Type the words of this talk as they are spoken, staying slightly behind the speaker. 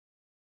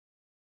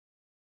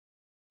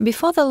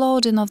Before the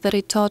loading of the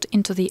retort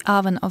into the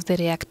oven of the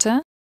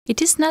reactor,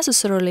 it is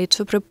necessary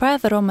to prepare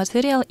the raw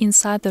material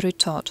inside the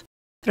retort.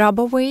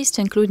 Rubber waste,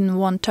 including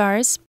worn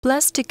tires,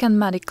 plastic and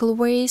medical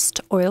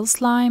waste, oil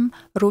slime,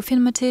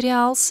 roofing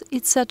materials,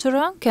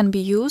 etc., can be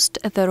used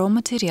as the raw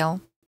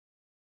material.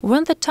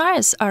 When the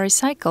tires are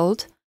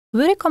recycled,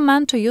 we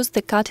recommend to use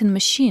the cutting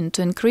machine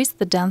to increase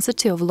the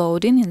density of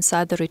loading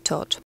inside the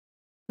retort.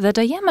 The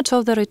diameter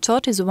of the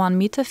retort is 1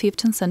 meter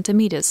 15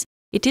 centimeters.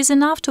 It is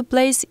enough to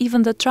place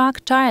even the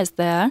truck tires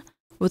there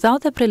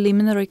without the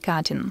preliminary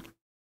cutting.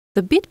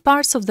 The bit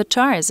parts of the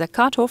tires are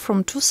cut off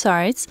from two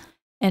sides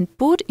and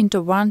put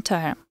into one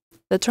tire.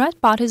 The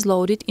tread part is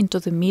loaded into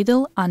the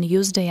middle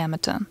unused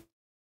diameter.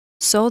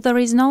 So there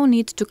is no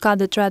need to cut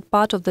the tread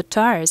part of the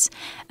tires,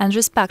 and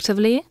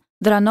respectively,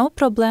 there are no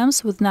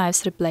problems with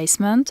knives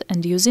replacement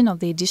and using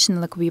of the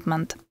additional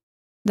equipment.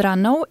 There are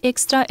no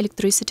extra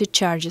electricity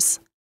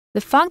charges.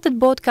 The fact that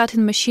board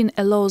cutting machine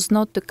allows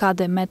not to cut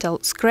the metal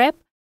scrap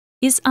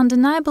is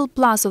undeniable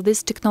plus of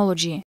this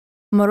technology.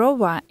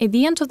 Moreover, at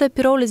the end of the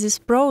pyrolysis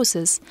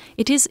process,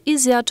 it is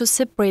easier to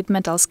separate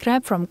metal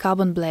scrap from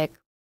carbon black.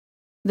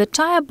 The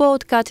tire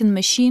board cutting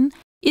machine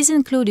is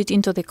included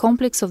into the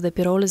complex of the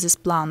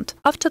pyrolysis plant.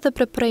 After the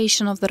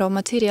preparation of the raw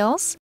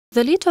materials,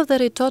 the lid of the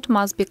retort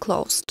must be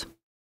closed.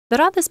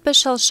 There are the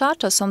special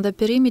shutters on the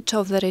perimeter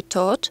of the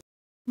retort,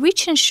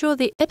 which ensure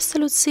the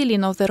absolute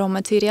sealing of the raw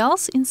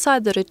materials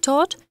inside the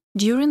retort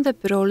during the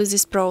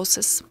pyrolysis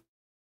process.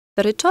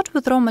 The retort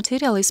with raw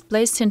material is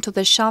placed into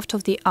the shaft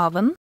of the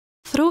oven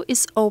through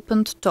its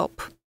opened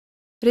top.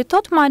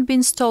 Retort might be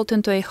installed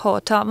into a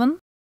hot oven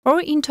or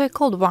into a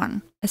cold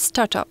one, a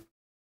startup.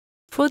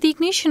 For the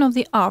ignition of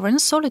the oven,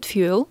 solid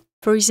fuel,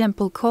 for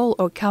example coal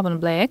or carbon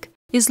black,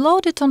 is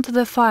loaded onto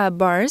the fire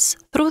bars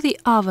through the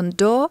oven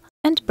door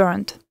and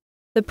burned.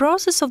 The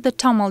process of the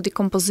thermal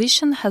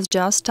decomposition has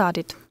just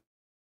started.